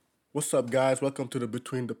What's up, guys? Welcome to the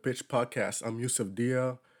Between the Pitch podcast. I'm Yusuf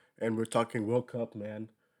Dia, and we're talking World Cup, man.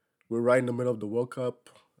 We're right in the middle of the World Cup.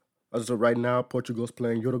 As of right now, Portugal's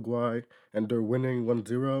playing Uruguay, and they're winning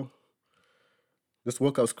 1-0. This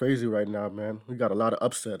World Cup's crazy right now, man. We got a lot of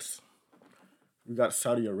upsets. We got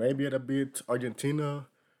Saudi Arabia that beat Argentina,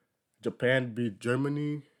 Japan beat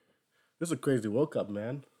Germany. This is a crazy World Cup,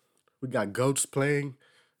 man. We got GOATs playing,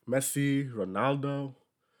 Messi, Ronaldo,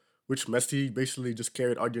 which Messi basically just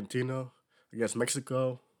carried Argentina against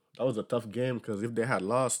Mexico. That was a tough game because if they had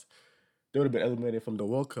lost, they would have been eliminated from the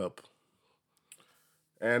World Cup.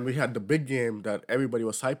 And we had the big game that everybody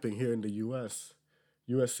was hyping here in the U.S.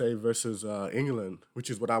 USA versus England, which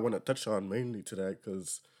is what I want to touch on mainly today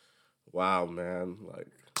because, wow, man, like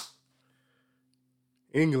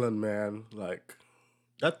England, man, like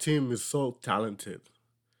that team is so talented.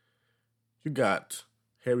 You got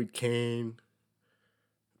Harry Kane,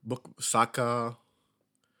 Saka,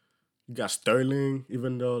 you got Sterling,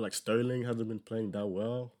 even though like Sterling hasn't been playing that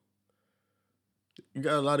well. You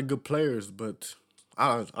got a lot of good players, but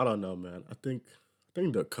I don't know, man. I think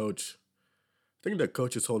the coach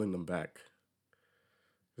is holding them back.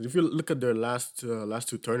 'Cause if you look at their last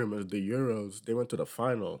two tournaments, the Euros, they went to the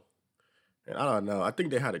final, and I don't know. I think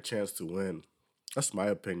they had a chance to win. That's my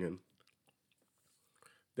opinion.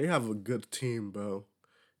 They have a good team, bro.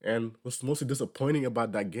 And what's mostly disappointing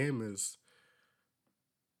about that game is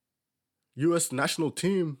U.S. national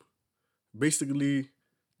team basically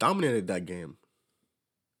dominated that game.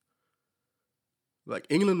 Like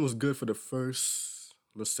England was good for the first,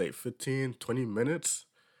 let's say, 15, 20 minutes.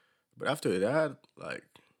 But after that, like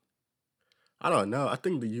I don't know. I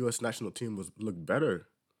think the U.S. national team was looked better.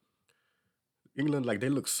 England, like they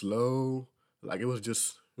looked slow. Like it was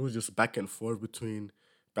just back and forth between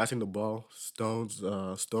passing the ball, Stones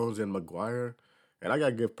and Maguire. And I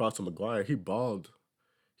gotta give props to Maguire. He balled.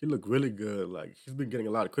 He looked really good. Like he's been getting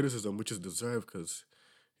a lot of criticism, which is deserved because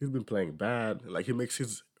he's been playing bad. Like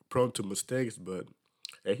he's prone to mistakes, but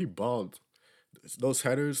hey, he balled. Those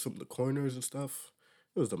headers from the corners and stuff,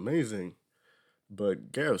 it was amazing.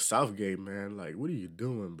 But Gareth Southgate, man, like, what are you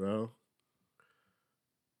doing, bro?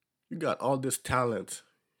 You got all this talent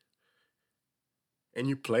and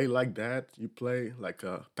you play like that. You play like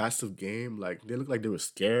a passive game. Like, they look like they were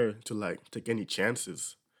scared to, like, take any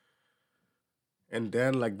chances. And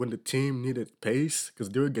then, like, when the team needed pace, because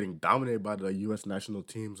they were getting dominated by the U.S. national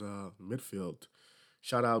team's midfield.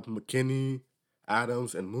 Shout out McKinney,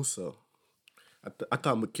 Adams, and Musa. I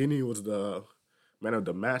thought McKinney was the man of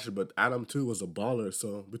the match, but Adam too was a baller.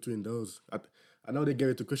 So between those, I know they gave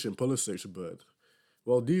it to Christian Pulisic, but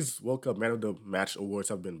well, these World Cup man of the match awards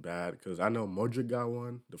have been bad because I know Modric got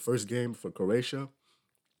one the first game for Croatia.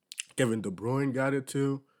 Kevin De Bruyne got it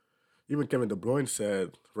too. Even Kevin De Bruyne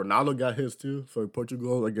said Ronaldo got his too for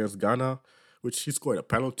Portugal against Ghana, which he scored a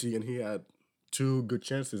penalty and he had two good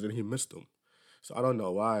chances and he missed them. So I don't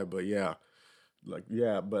know why, but yeah, like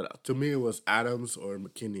yeah, but to me it was Adams or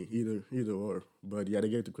McKinney, either or. But yeah, they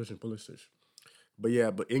gave it to Christian Pulisic. But yeah,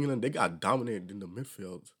 but England they got dominated in the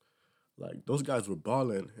midfield. Like those guys were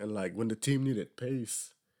balling, and like when the team needed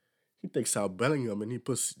pace, he takes out Bellingham and he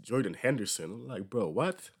puts Jordan Henderson. I'm like, bro,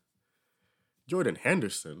 what? Jordan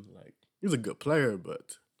Henderson, like he's a good player,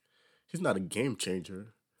 but he's not a game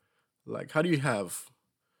changer. Like, how do you have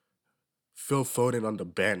Phil Foden on the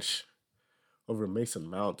bench over Mason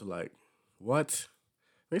Mount? Like, what?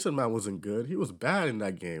 Mason Mount wasn't good. He was bad in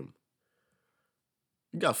that game.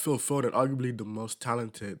 You got Phil Foden, arguably the most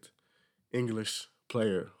talented English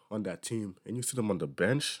player on that team, and you sit him on the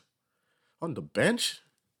bench. On the bench,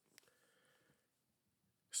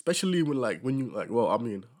 especially when you like. Well, I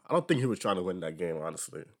mean, I don't think he was trying to win that game,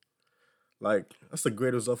 honestly. Like that's a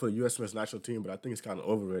great result for the U.S. men's national team, but I think it's kind of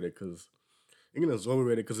overrated because England's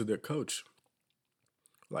overrated because of their coach.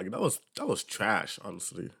 Like that was trash,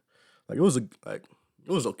 honestly. Like it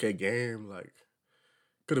was okay game. Like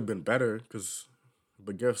could have been better because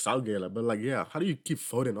but Gareth Southgate. Like, but like yeah, how do you keep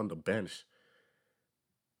Foden on the bench?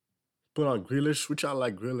 Put on Grealish, which I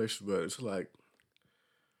like Grealish, but it's like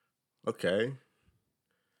okay.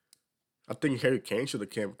 I think Harry Kane should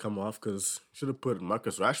have come off because should have put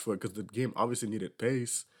Marcus Rashford because the game obviously needed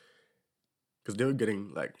pace because they were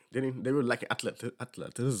getting like they were lacking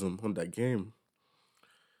athleticism on that game.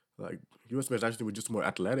 Like U.S. men's national team was just more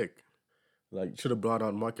athletic. Like should have brought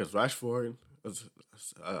on Marcus Rashford as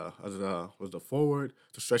was the forward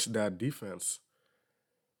to stretch that defense.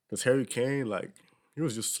 Because Harry Kane like he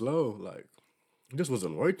was just slow. Like it just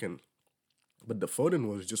wasn't working. But the Foden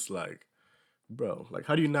was just like, bro, like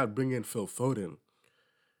how do you not bring in Phil Foden,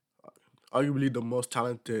 arguably the most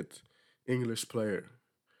talented English player,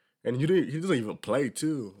 And he doesn't even play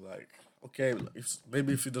too. Like, okay, if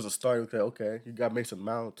maybe if he doesn't start, okay, you got Mason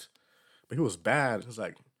Mount, but he was bad. It's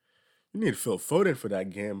like you need Phil Foden for that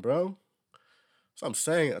game, bro. So I'm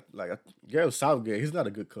saying, like, Gareth Southgate, he's not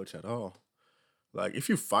a good coach at all. Like, if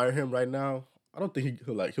you fire him right now, I don't think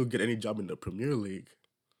he'll get any job in the Premier League.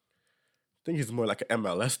 I think he's more like an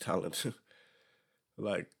MLS talent.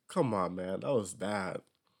 Like, come on, man, that was bad.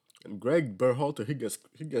 And Greg Berhalter,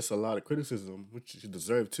 he gets a lot of criticism, which he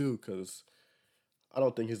deserves too, because I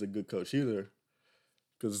don't think he's a good coach either.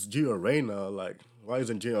 Because Gio Reyna, like, why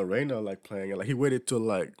isn't Gio Reyna like playing? Like, he waited till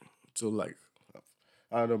like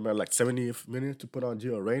I don't know, man, like 70th minute to put on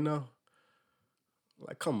Gio Reyna.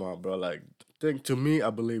 Like, come on, bro. Like, think to me, I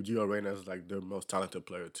believe Gio Reyna is like their most talented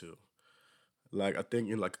player too. Like, I think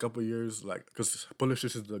in like a couple years, like, because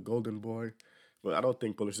Pulisic is the golden boy, but I don't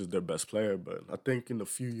think Pulisic is their best player. But I think in a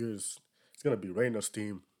few years, it's gonna be Reyna's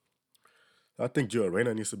team. I think Gio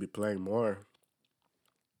Reyna needs to be playing more.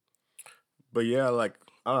 But yeah, like,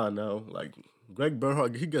 I don't know, like Greg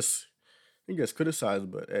Berhalter, he gets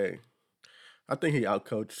criticized, but hey, I think he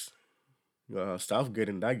outcoached Southgate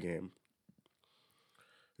in that game.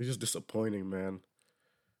 It's just disappointing, man.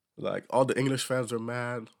 Like all the English fans are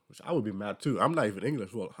mad, which I would be mad too. I'm not even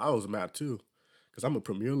English. Well, I was mad too, because I'm a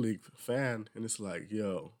Premier League fan, and it's like,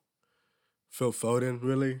 yo, Phil Foden,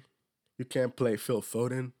 really? You can't play Phil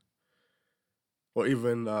Foden or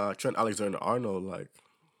even Trent Alexander-Arnold. Like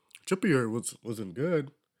Trippier wasn't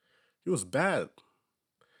good. He was bad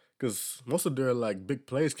because most of their like big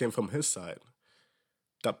plays came from his side.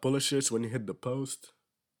 That Pulisic when he hit the post,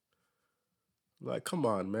 like, come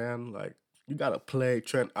on, man. Like, you gotta play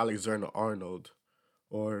Trent Alexander Arnold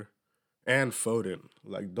or and Foden.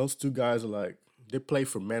 Like, those two guys are like they play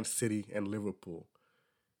for Man City and Liverpool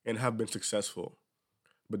and have been successful,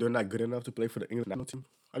 but they're not good enough to play for the England national team.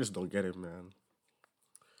 I just don't get it, man.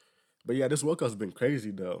 But yeah, this World Cup's been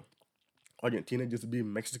crazy though. Argentina just beat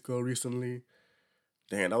Mexico recently.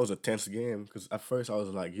 Damn, that was a tense game because at first I was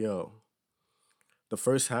like, yo, the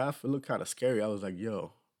first half it looked kind of scary. I was like,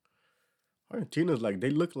 yo, Argentina's like they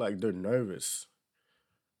look like they're nervous.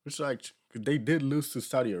 Which like they did lose to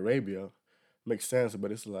Saudi Arabia, makes sense,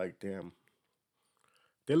 but it's like damn,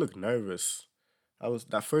 they look nervous. I was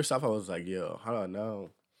that first half. I was like, yo, I don't know.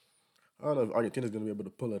 I don't know if Argentina's gonna be able to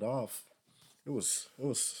pull it off. It was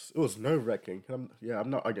nerve wracking. I'm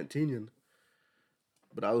not Argentinian,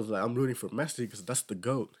 but I was like, I'm rooting for Messi because that's the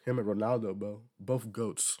goat. Him and Ronaldo, bro, both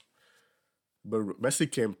goats. But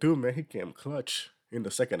Messi came through, man. He came clutch in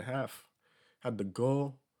the second half. Had the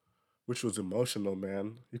goal, which was emotional,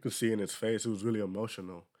 man. You could see in his face, it was really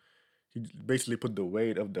emotional. He basically put the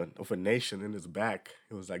weight of a nation in his back.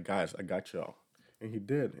 It was like, guys, I got y'all, and he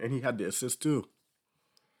did, and he had the assist too.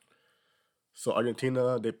 So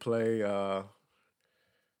Argentina, they play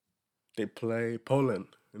Poland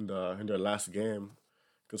in their last game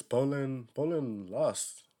because Poland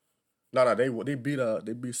lost. No, no, they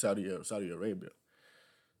beat Saudi Arabia.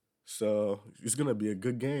 So it's gonna be a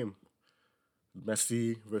good game.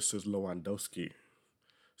 Messi versus Lewandowski.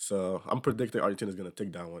 So I'm predicting Argentina's gonna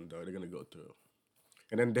take that one though. They're gonna go through.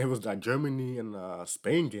 And then there was that Germany and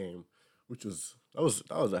Spain game, which was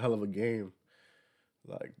a hell of a game.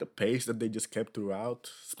 Like the pace that they just kept throughout.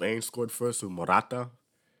 Spain scored first with Morata,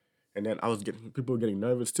 and then people were getting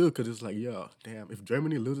nervous too because it's like, yo, damn, if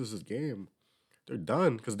Germany loses this game, they're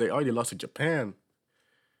done because they already lost to Japan.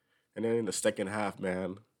 And then in the second half,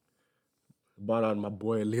 man, brought on my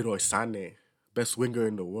boy Leroy Sané, best winger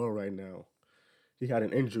in the world right now. He had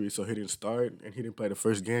an injury, so he didn't start and he didn't play the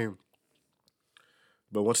first game.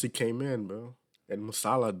 But once he came in, bro, and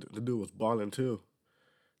Musala, the dude was balling too.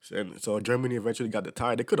 And so Germany eventually got the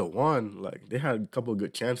tie. They could have won. Like they had a couple of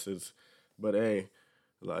good chances, but hey,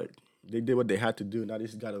 like they did what they had to do. Now they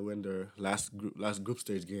just gotta win their last group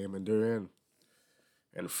stage game, and they're in.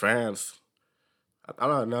 And France, I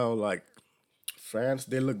don't know. Like France,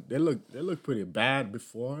 they look pretty bad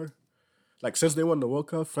before. Like since they won the World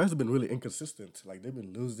Cup, France have been really inconsistent. Like they've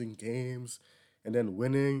been losing games and then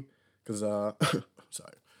winning. Cause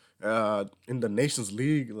sorry, in the Nations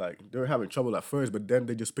League, like they were having trouble at first, but then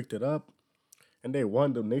they just picked it up and they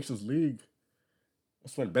won the Nations League.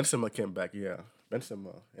 That's when Benzema came back. Yeah,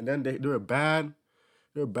 Benzema. And then they were bad.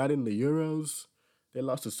 They were bad in the Euros. They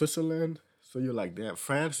lost to Switzerland. So you're like, damn,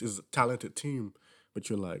 France is a talented team, but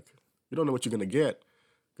you're like, you don't know what you're gonna get.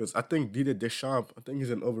 Because I think Didier Deschamps, I think he's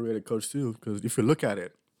an overrated coach too. Because if you look at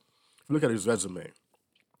it, if you look at his resume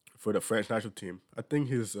for the French national team, I think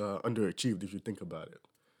he's underachieved if you think about it.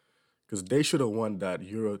 Because they should have won that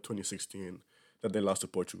Euro 2016 that they lost to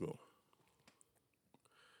Portugal.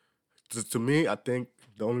 To me, I think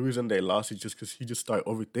the only reason they lost is just because he just started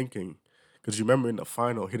overthinking. Because you remember in the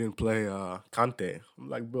final, he didn't play Kante. I'm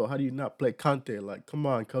like, bro, how do you not play Kante? Like, come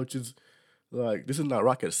on, coaches. Like, this is not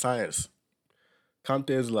rocket science. Kante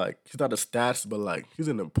is like, he's not a stats, but like, he's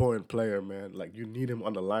an important player, man. Like, you need him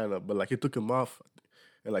on the lineup. But like, he took him off.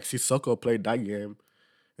 And like, Sissoko played that game.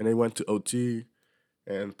 And they went to OT.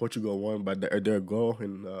 And Portugal won by their goal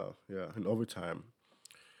in overtime.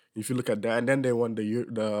 If you look at that, and then they won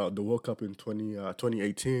the World Cup in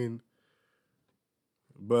 2018.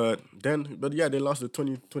 But yeah, they lost the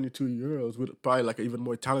 2022 Euros with probably like an even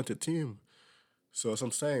more talented team. So that's what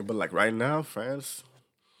I'm saying. But like right now, France,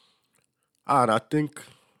 I think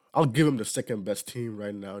I'll give him the second best team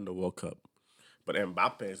right now in the World Cup. But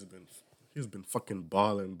Mbappe he's been fucking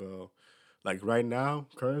balling, bro. Like right now,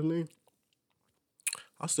 currently,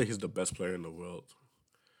 I'll say he's the best player in the world.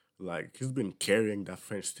 Like he's been carrying that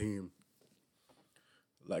French team.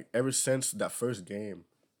 Like ever since that first game.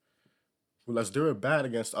 Well, as they were bad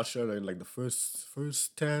against Australia in like the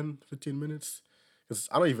first 10, 15 minutes. Because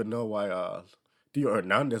I don't even know why Theo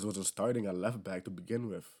Hernandez wasn't starting at left back to begin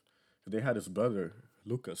with. 'Cause they had his brother,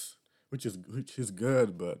 Lucas, which is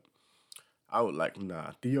good, but I would like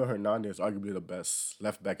nah. Theo Hernandez is arguably the best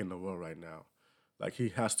left back in the world right now. Like he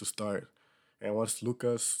has to start. And once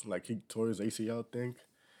Lucas, like he tore his ACL thing,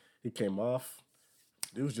 he came off.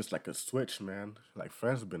 It was just like a switch, man. Like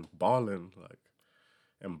France has been balling. Like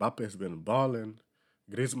Mbappe's been balling.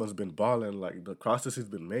 Griezmann's been balling. Like the crosses he's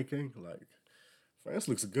been making. Like France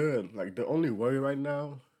looks good. Like the only worry right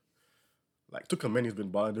now, like Tukameni's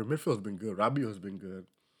been balling. Their midfield's been good. Rabiot's been good.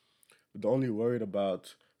 But the only worried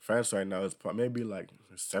about France right now is maybe like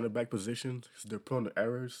center back positions. 'Cause they're prone to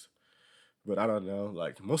errors. But I don't know.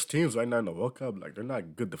 Like most teams right now in the World Cup, like they're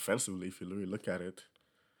not good defensively if you really look at it.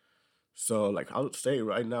 So like I would say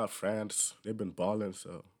right now, France, they've been balling,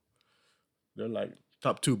 so they're like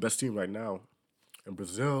top two best team right now. And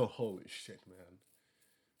Brazil, holy shit, man.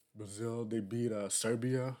 Brazil, they beat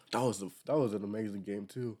Serbia. That was an amazing game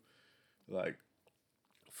too. Like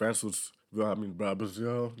France was, well, I mean,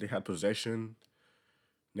 Brazil, they had possession.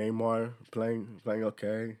 Neymar playing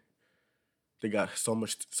okay. They got so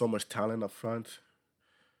much talent up front.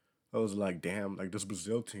 I was like, damn, like this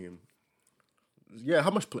Brazil team. Yeah,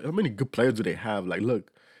 how many good players do they have? Like,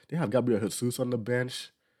 look, they have Gabriel Jesus on the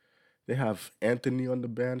bench. They have Anthony on the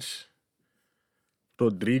bench.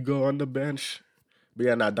 Rodrigo on the bench. But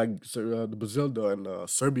yeah, the Brazil though and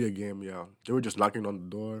Serbia game, yeah, they were just knocking on the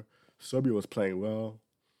door. Serbia was playing well,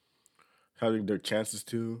 having their chances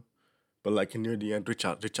too. But like near the end,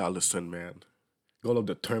 Richarlison, man, goal of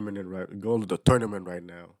the tournament right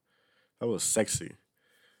now. That was sexy.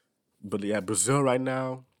 But yeah, Brazil right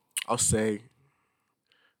now, I'll say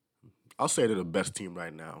I'll say they're the best team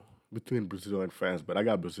right now between Brazil and France. But I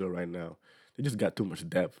got Brazil right now. They just got too much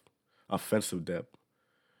depth, offensive depth.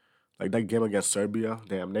 Like that game against Serbia,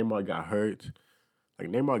 damn, Neymar got hurt. Like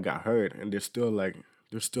Neymar got hurt, and they're still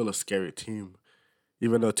a scary team.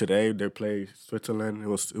 Even though today they play Switzerland, it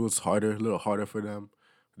was harder, a little harder for them.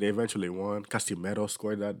 They eventually won. Casimiro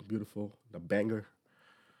scored that beautiful, the banger.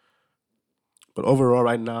 But overall,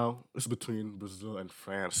 right now, it's between Brazil and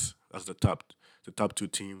France. That's the top two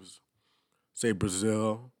teams. Say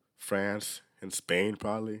Brazil, France, and Spain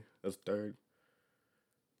probably. That's third.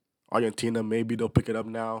 Argentina maybe they'll pick it up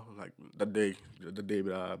now, like that they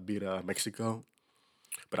beat Mexico.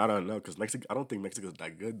 But I don't know because Mexico. I don't think Mexico's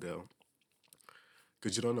that good though.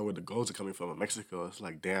 Because you don't know where the goals are coming from in Mexico. It's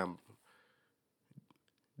like damn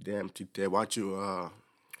Tite. Why don't you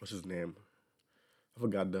what's his name? I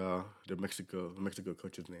forgot the Mexico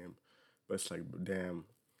coach's name. But it's like damn.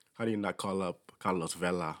 How do you not call up Carlos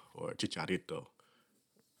Vela or Chicharito?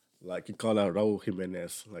 Like you call out Raul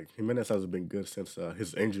Jimenez. Like Jimenez hasn't been good since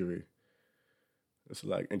his injury. It's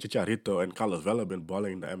like and Chicharito and Carlos Vela been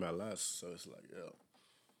balling in the MLS. So it's like yeah.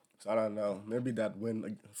 So I don't know. Maybe that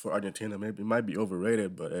win for Argentina maybe it might be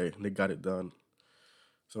overrated, but hey, they got it done.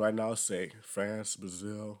 So right now, I'll say France,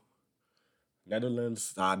 Brazil,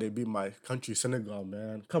 Netherlands. They beat my country, Senegal,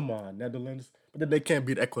 man. Come on, Netherlands. But then they can't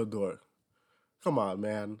beat Ecuador. Come on,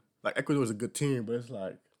 man. Like Ecuador is a good team, but it's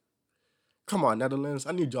like, come on, Netherlands.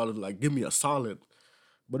 I need y'all to like give me a solid.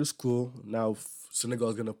 But it's cool. Now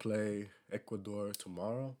Senegal's gonna play Ecuador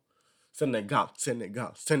tomorrow. Senegal.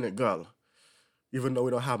 Even though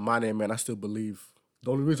we don't have my name, man, I still believe.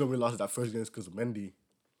 The only reason we lost that first game is because Mendy.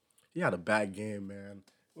 He had a bad game, man.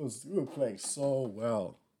 We were playing so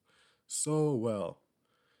well,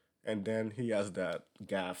 and then he has that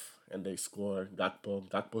gaff, and they score.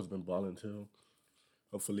 Gakpo's been balling too.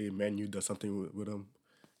 Hopefully, Manu does something with him,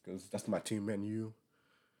 because that's my team, Manu,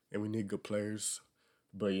 and we need good players.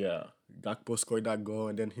 But yeah, Gakpo scored that goal,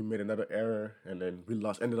 and then he made another error, and then we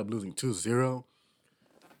lost. Ended up losing 2-0.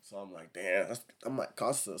 So I'm like, damn, that might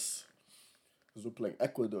cost us because we're playing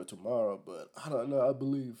Ecuador tomorrow. But I don't know. I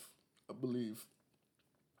believe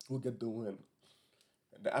we'll get the win.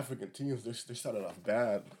 The African teams they started off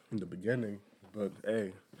bad in the beginning, but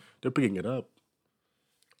hey, they're picking it up.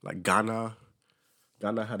 Like Ghana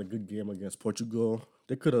had a good game against Portugal.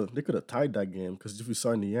 They could have tied that game because if you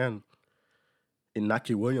saw in the end,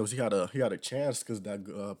 Inaki Williams he had a chance because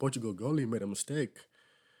that Portugal goalie made a mistake,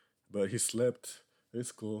 but he slipped.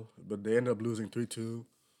 It's cool, but they ended up losing 3-2.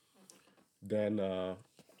 Then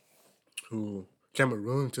who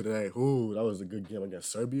Cameroon today? Who that was a good game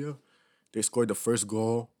against Serbia. They scored the first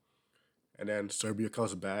goal, and then Serbia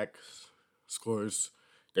comes back, scores.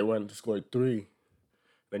 They went scored three.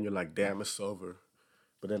 Then you're like, damn, it's over.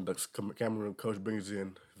 But then the Cameroon coach brings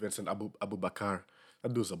in Vincent Abu Bakar.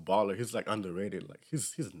 That dude's a baller. He's like underrated. Like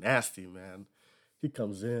he's nasty, man. He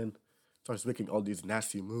comes in, starts making all these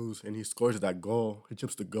nasty moves, and he scores that goal. He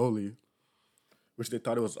chips the goalie, which they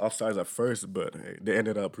thought it was offsides at first, but hey, they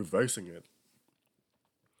ended up reversing it.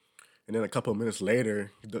 And then a couple of minutes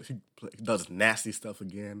later, he does nasty stuff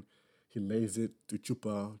again. He lays it to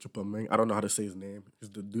Chupa Meng. I don't know how to say his name. He's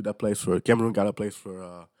the dude that plays for Cameroon. Got a place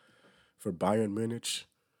for Bayern Munich,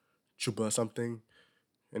 Chuba something,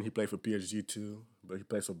 and he played for PSG too. But he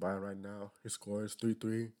plays for Bayern right now. He scores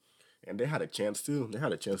 3-3, and they had a chance too. They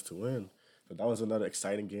had a chance to win. So that was another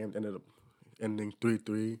exciting game. Ended up ending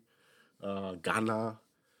 3-3. Ghana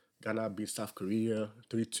beat South Korea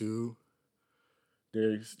 3-2.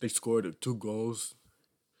 They scored two goals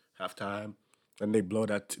halftime. Then they blow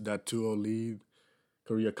that 2-0 lead.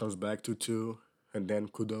 Korea comes back 2-2. And then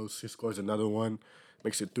Kudos, he scores another one,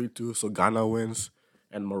 makes it 3-2. So Ghana wins.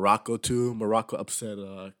 And Morocco too. Morocco upset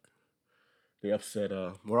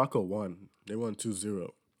Morocco won. They won 2-0.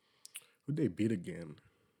 Who they beat again?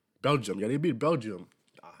 Belgium. Yeah, they beat Belgium.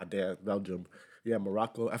 Ah damn, Belgium. Yeah,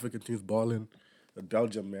 Morocco, African teams balling. But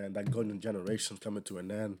Belgium, man, that golden generation's coming to an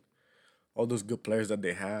end. All those good players that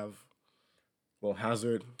they have. Well,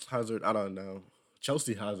 Hazard, I don't know.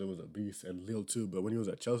 Chelsea Hazard was a beast, and Lille too. But when he was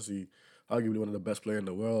at Chelsea, arguably one of the best players in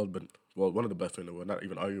the world. But well, one of the best players in the world, not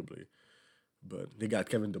even arguably. But they got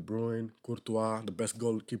Kevin De Bruyne, Courtois, the best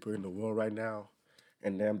goalkeeper in the world right now.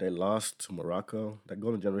 And then they lost to Morocco. That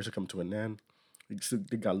golden generation come to an end.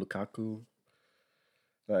 They got Lukaku.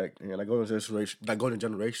 Like, yeah, that golden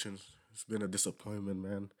generation, it's been a disappointment,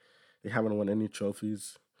 man. They haven't won any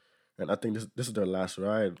trophies, and I think this is their last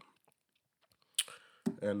ride.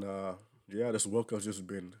 And yeah, this World Cup's just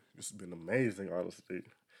been amazing. Honestly,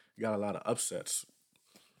 you got a lot of upsets,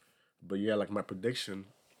 but yeah, like my prediction,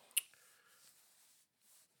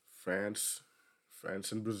 France,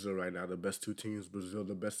 France and Brazil right now, the best two teams. Brazil,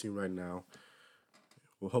 the best team right now.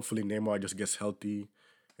 Well, hopefully Neymar just gets healthy,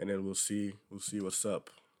 and then we'll see what's up.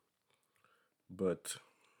 But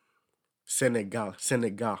Senegal,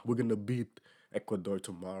 we're gonna beat Ecuador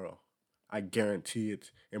tomorrow. I guarantee it,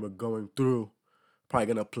 and we're going through. Probably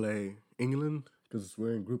gonna play England because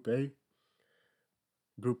we're in Group A.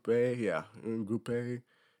 Group A, yeah, we're in Group A.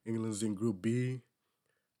 England's in Group B.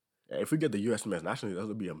 Yeah, if we get the U.S. men's national, that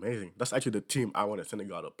would be amazing. That's actually the team I wanted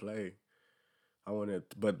Senegal to play. I wanted,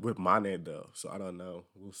 but with Mane though, so I don't know.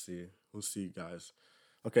 We'll see. We'll see, guys.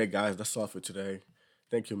 Okay, guys, that's all for today.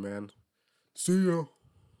 Thank you, man. See ya.